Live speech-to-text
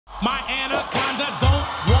My anaconda don't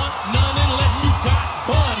want none unless you got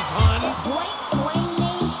buns, hun. Boy, toy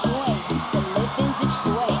named Troy used to live in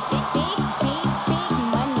Detroit. Big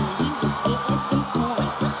money, he was getting some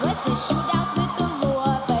coins. Was the shootouts with the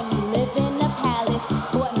law, but he lived in a palace.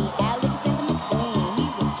 Bought me Alexander McQueen, he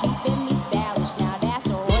was keeping me stylish. Now that's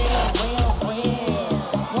real.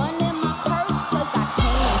 One in my purse, cause I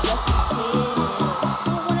came just a kid.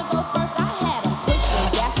 Who wanna go first? I had him pushing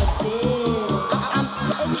daffodils.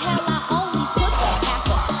 It's hell, I only took a half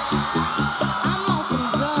a. I'm on some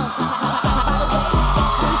dumb. By the way,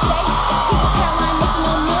 we say he can tell I ain't missing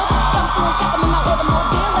no meals. Come through and check him in my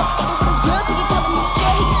automobile. Like it with his grills, he keep telling me to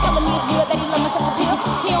chill. He keep telling me it's real that he love my sex appeal.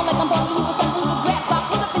 He don't like I'm balling, he was something he could grab. So I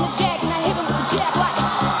pull up in the jag and I hit him with the jab like.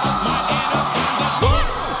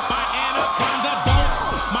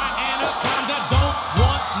 My anaconda don't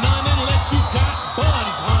want none unless you got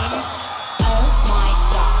buns, hun. Oh my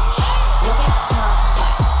gosh, look at her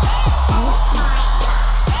butt. Oh my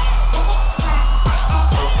gosh, look at her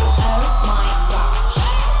butt. Oh my gosh,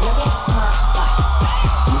 look at her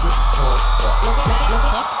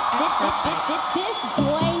butt. This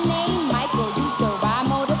boy named Michael used to ride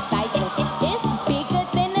motorcycles. It's bigger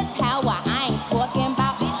than a tower. I ain't talking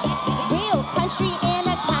about real country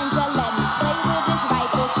anaconda. Let me play with his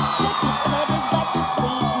rifles. Put his butt to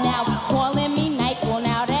sleep. Now he calling me Nyquil.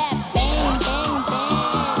 Now that bang, bang,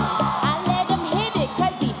 bang. I let him hit it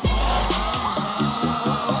 'cause he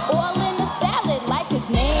all in the salad like his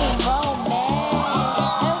name, Roman.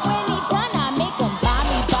 And when he done, I make him buy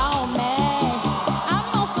me Bowman. I'm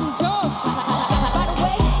on some dope. By the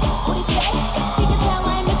way, what he say? He can tell I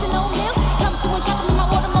ain't missing no meals. Come through and check him in my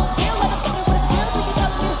automobile. Let him fit it with his grills. He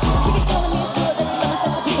can telling me it's real that he love my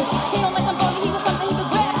sex appeal. He don't like I'm balling, he was something he could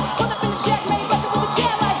grab. Pulled up in the jack, made bucket with a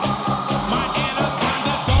jab like.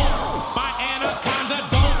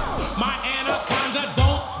 My anaconda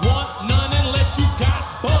don't want none unless you got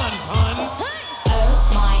buns, hun. Oh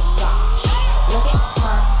my gosh, look at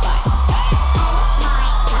her butt. Oh my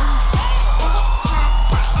gosh, look at her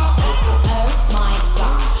butt. Oh my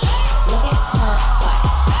gosh, look at her butt.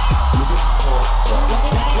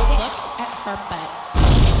 Look at her butt.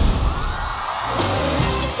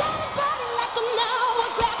 She got a body like an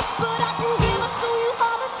hourglass, but I can give it to you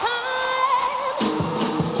all the time.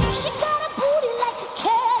 She got a booty like a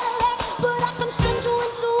Cadillac, but I can send you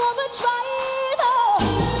into overdrive.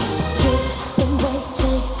 You've been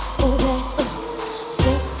waiting for that.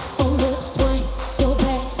 Step and lip swing your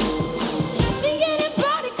back. See,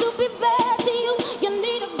 anybody could be bad to you. You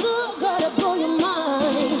need a good girl to blow your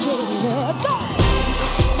mind. Yeah, go.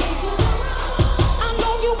 I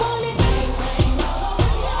know you want it.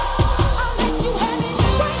 I'll let you have it.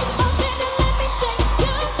 Wait a minute, let me take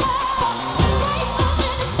you there. Wait a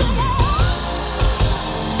minute till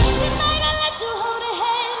she might not let you hold her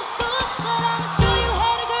hand in school, but I'ma show you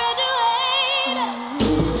how to graduate.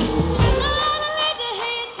 She know how to like to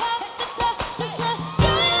hear you talk, just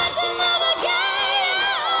show you what you never get.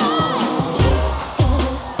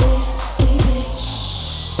 Baby,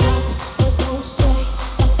 but don't say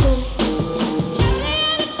a thing. See,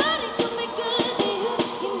 anybody could be good to you.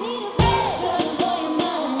 You need a bad girl to blow your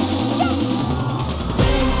mind.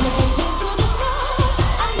 Bang, bang, into the ground.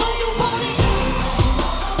 I know you want it.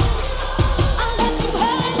 I'll let you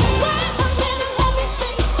have it. Wait a minute, let me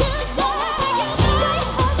take you there. Wait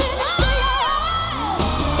a minute till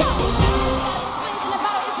go. Explains in the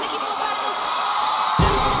bottle, it's Nicki Minaj.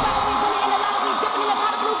 Coming in the bottle, we winning in the lotto, we dipping in the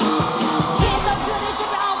pot of blue. Yeah, so good, it's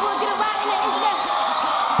dripping on wood. Get a ride in the engine there.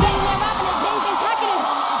 Bang, man, robbing it, bang, bang, cocking it.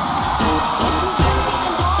 It's me, Jesse,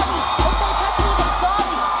 and Harvey. If they touch me, they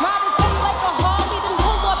sorry. Riders up like a Harley, them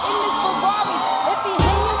pull up in this Ferrari. If he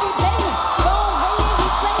hanging, we banging. Don't hanging, we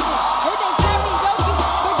slanging. It ain't karaoke,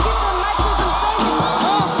 but get the mic with some singing.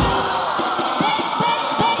 Bang, bang,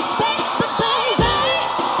 bang, bang, the baby.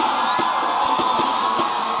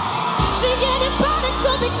 See, anybody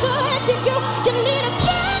could be good to you. You need a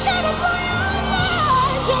bad girl to blow your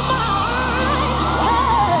mind, your mind.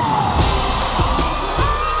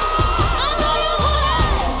 I know you want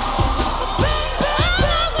it. Bang, bang,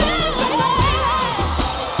 bang, bang, baby.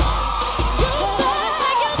 You better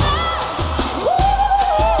take it now. Woo!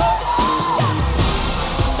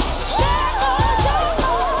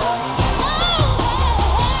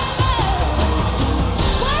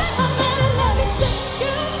 Wait a minute, let me take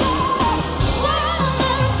you there. Wait a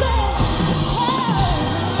minute till.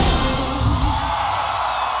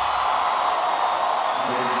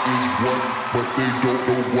 Is what, but they don't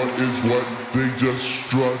know what is what. They just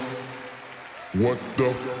strut. What the?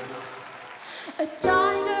 A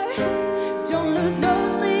tiger, don't lose no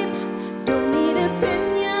sleep. Don't need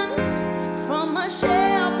opinions from a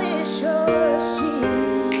shelf in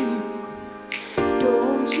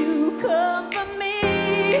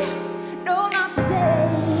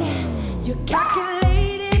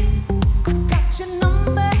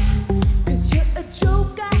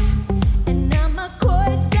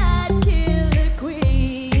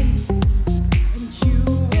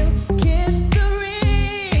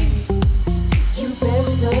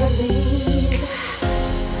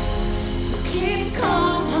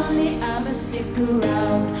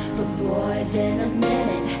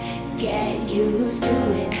used to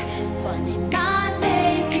it. Funny, my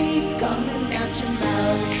name keeps coming out your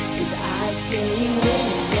mouth, 'cause I stay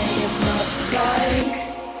winning game up like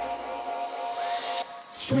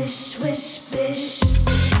swish, swish, bish.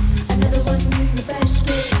 Another one in the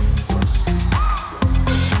basket.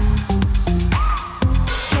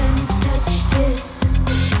 Can't touch this.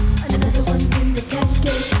 Another one in the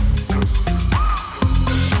casket.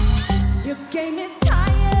 Your game is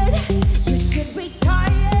tired. You should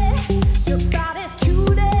retire. You're about as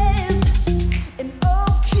cute as an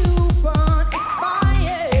old coupon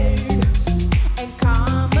expired. And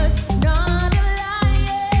karma's not a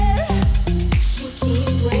liar. She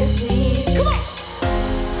keeps whistling. Come on.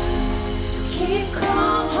 So keep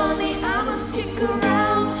calm, honey. I'ma stick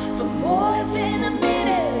around for more than a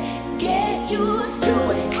minute. Get used to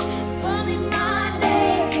it. Funny, my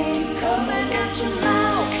name keeps coming out your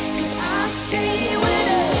mouth, 'cause I stay with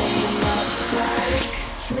it. Like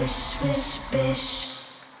swish, swish, bish.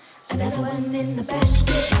 Another one in the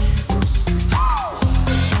basket.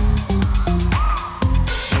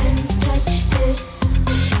 Can't touch this.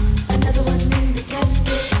 Another one in the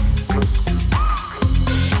casket.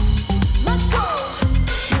 Let's go.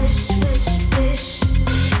 Swish, swish, bish.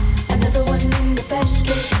 Another one in the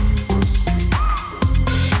basket.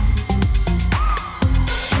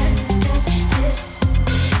 Can't touch this.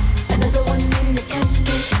 Another one in the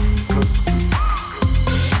casket.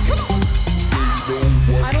 Come on.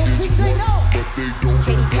 I don't think they know. But they don't know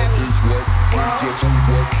Katy Perry. what is what. They just know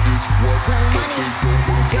what is what. Little But Money. they don't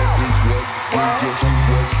know what is what. They just know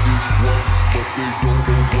what is what. But they don't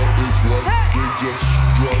know what is what. They just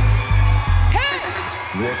strut.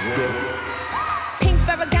 What the? Pink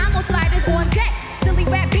Ferragamo sliders on deck. Silly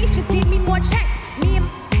rap beef, just give me more checks. Me and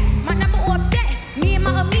my number offset. Me and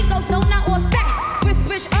my amigos, no, not offset. Swish,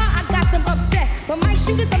 swish, I got them upset. But my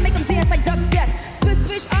shooters, I make them dance like dubstep. Swish,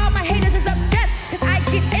 swish, my haters is upset. 'Cause I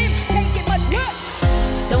get in, they get much work.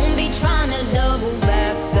 Don't be trying to double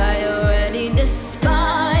back, I already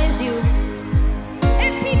despise you.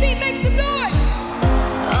 MTV makes some noise.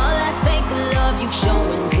 All that fake love you've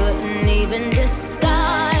shown couldn't even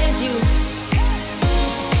disguise you.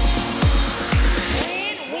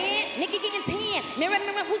 Win, Nicki getting 10. Mirror,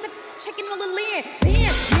 mirror, who's a chicken on the lid?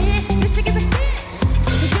 10, man, this chick is a spin.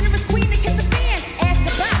 The generous queen that kiss the fan. Ask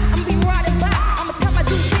the buy, I'ma be riding by. I'ma tell my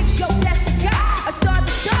dude, big show, that's the guy. A star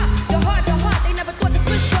to star, the heart to heart. They never thought the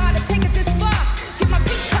Swish guard to take it this far. Get my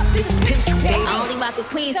pink cup, this is pitch, baby. I only rock with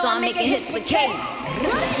queens, so I'm making hits with Katy.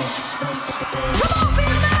 Come on,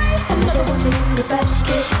 VMAs. Another one in the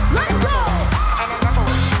basket. Let's go.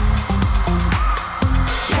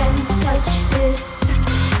 Can't touch this.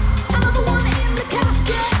 Another one in the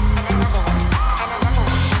casket.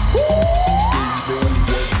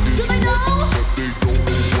 Do they know? But they don't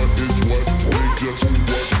know what is what. They just know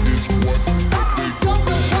what is what. But they don't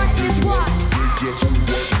know what is what. They just know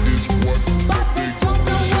what is what. But they don't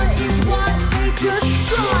know what is what. They just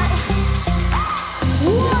try.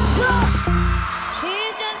 What's up?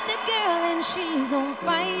 She's just a girl and she's on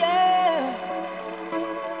fire.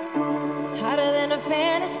 Hotter than a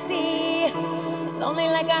fantasy. Lonely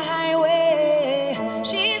like a highway.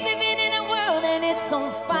 She's living in a world and it's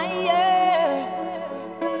on fire.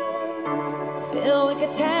 Filled with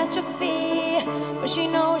catastrophe. But she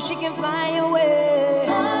knows she can fly away.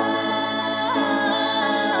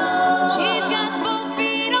 She's got both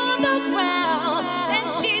feet on the ground and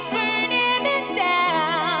she's burning it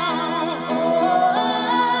down.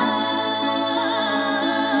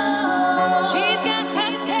 She's got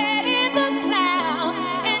her head in the clouds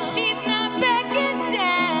and she's not backing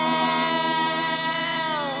down.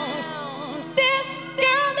 This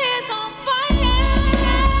girl is on fire.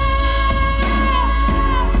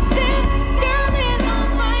 This girl is on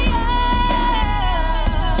fire.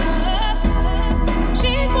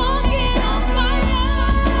 She's walking on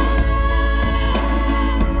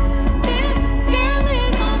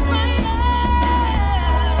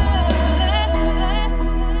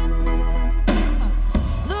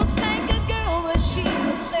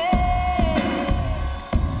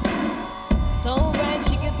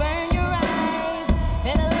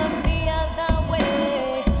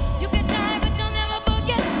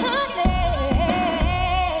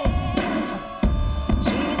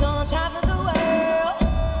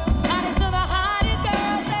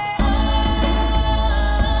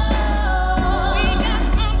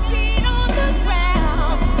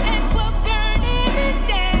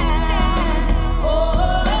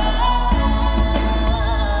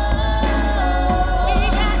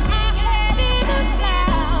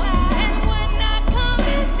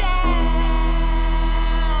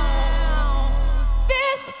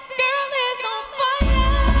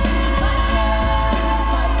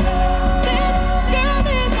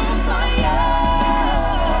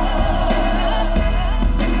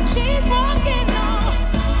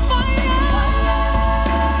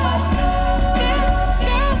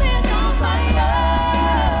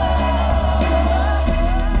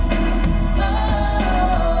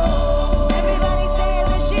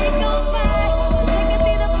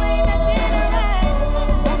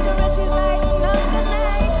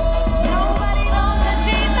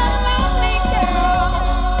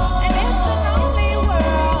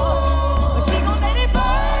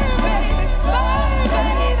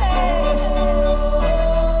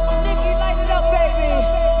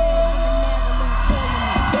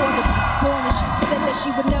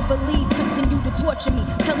torture me,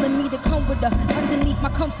 telling me to come with her underneath my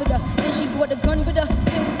comforter. Then she brought a gun with her,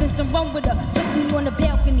 pills and some rum with her. Took me on the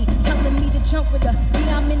balcony, telling me to jump with her.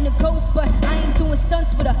 Yeah, I'm in the ghost, but I ain't doing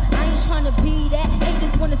stunts with her. I ain't trying to be that,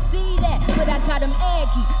 haters wanna see that, but I got them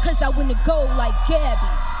aggy, cause I win the gold like Gabby.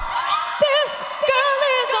 This girl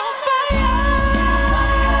is on fire.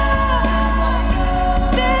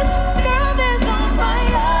 This girl is on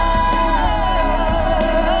fire.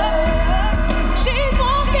 She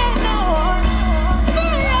won't get no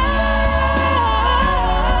fire.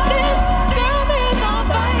 This girl is on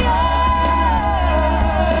fire.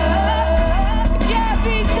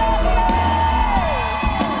 Gabby W.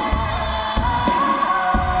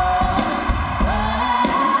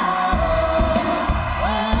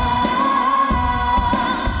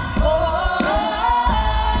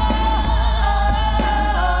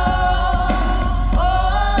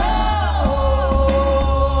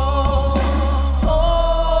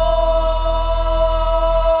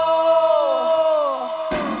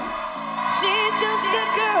 She's just a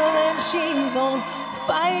girl and she's on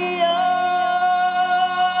fire.